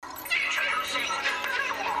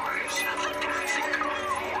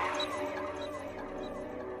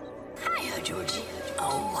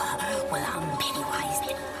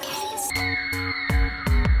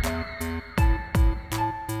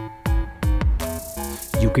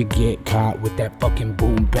you could get caught with that fucking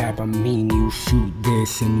boom bap. I mean, you shoot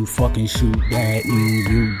this and you fucking shoot that, and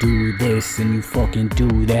you do this and you fucking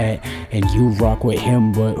do that, and you rock with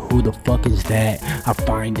him, but who the fuck is that? I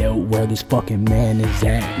find out where this fucking man is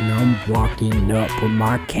at, and I'm walking up with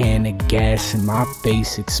my can of gas and my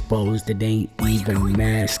face exposed. It ain't even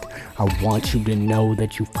mask. I want you to know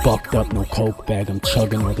that you fucked up, no coke bag. I'm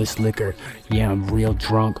chugging all this liquor, yeah, I'm real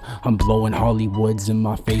drunk. I'm blowing Hollywoods and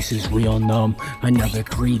my face is real numb. Another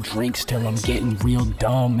 3 drinks till I'm getting real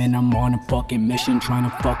dumb, and I'm on a fucking mission trying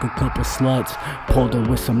to fuck a couple sluts. Pulled her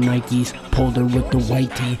with some Nikes, pulled her with the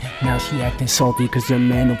white tee. Now she acting salty cause her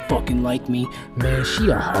man don't fucking like me. Man, she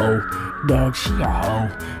a hoe, dog, she a hoe.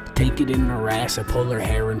 Take it in her ass, I pull her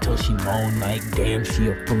hair until she moan like damn she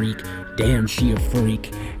a freak, damn she a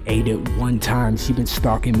freak. Ate it one time, she been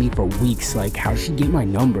stalking me for weeks. Like how she get my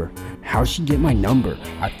number, how she get my number.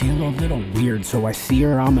 I feel a little weird, so I see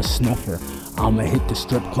her, I'ma snuff her. I'ma hit the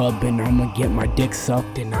strip club and I'ma get my dick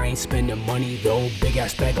sucked, and I ain't spending money though, big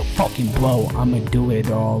ass bag of fucking blow. I'ma do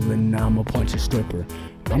it all and I'ma punch a stripper.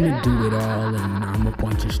 I'ma do it all and I'ma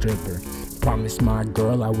punch a stripper. Promised my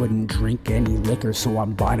girl I wouldn't drink any liquor, so I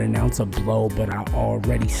bought an ounce of blow, but I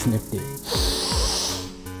already sniffed it.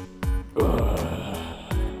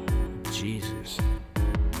 Jesus.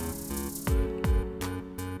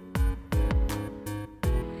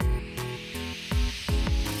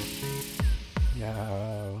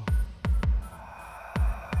 Yo.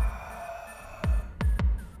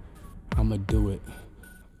 I'ma do it.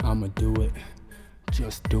 I'ma do it.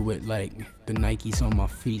 Just do it, like the Nikes on my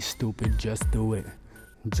feet, stupid, just do it.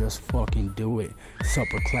 Just fucking do it.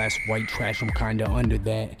 Upper class white trash, I'm kinda under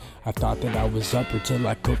that. I thought that I was upper till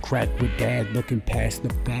I could crack with dad. Looking past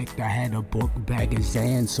the fact I had a book bag of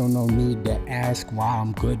Xans, so no need to ask why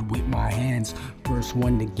I'm good with my hands. First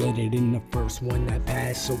one to get it and the first one that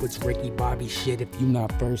passed. So it's Ricky Bobby shit, if you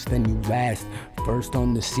not first then you last. First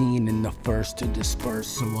on the scene and the first to disperse,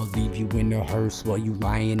 so I'll leave you in a hearse while you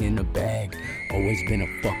lying in a bag. Always been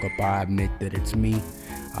a fuck up, I admit that it's me.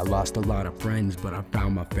 I lost a lot of friends, but I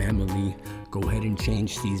found my family. Go ahead and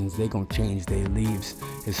change seasons, they gon' change their leaves.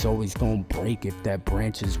 It's always gon' break if that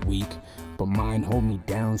branch is weak, but mine hold me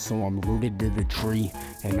down, so I'm rooted to the tree.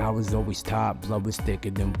 And I was always taught blood was thicker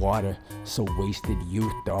than water. So wasted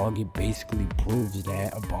youth, dog, it basically proves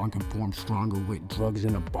that a bond can form stronger with drugs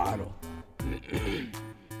in a bottle.